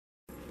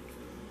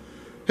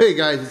Hey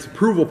guys, it's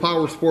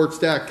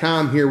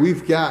ApprovalPowersports.com here.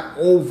 We've got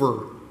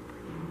over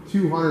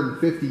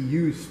 250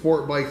 used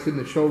sport bikes in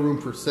the showroom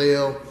for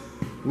sale.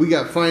 We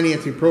got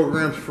financing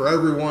programs for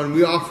everyone.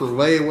 We offer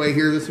layaway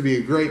here. This would be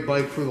a great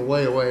bike for the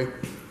layaway.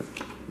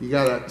 You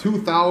got a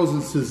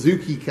 2000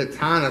 Suzuki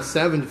Katana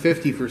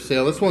 750 for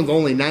sale. This one's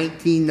only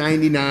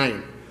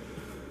 $19.99.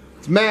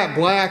 It's matte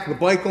black. The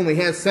bike only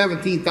has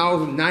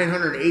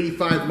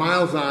 17,985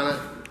 miles on it.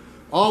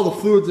 All the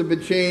fluids have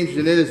been changed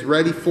and it is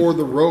ready for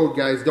the road,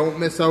 guys. Don't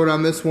miss out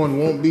on this one.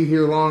 Won't be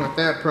here long at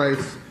that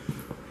price.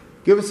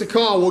 Give us a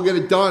call. We'll get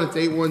it done. It's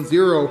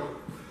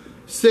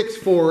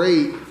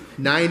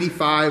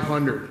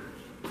 810-648-9500.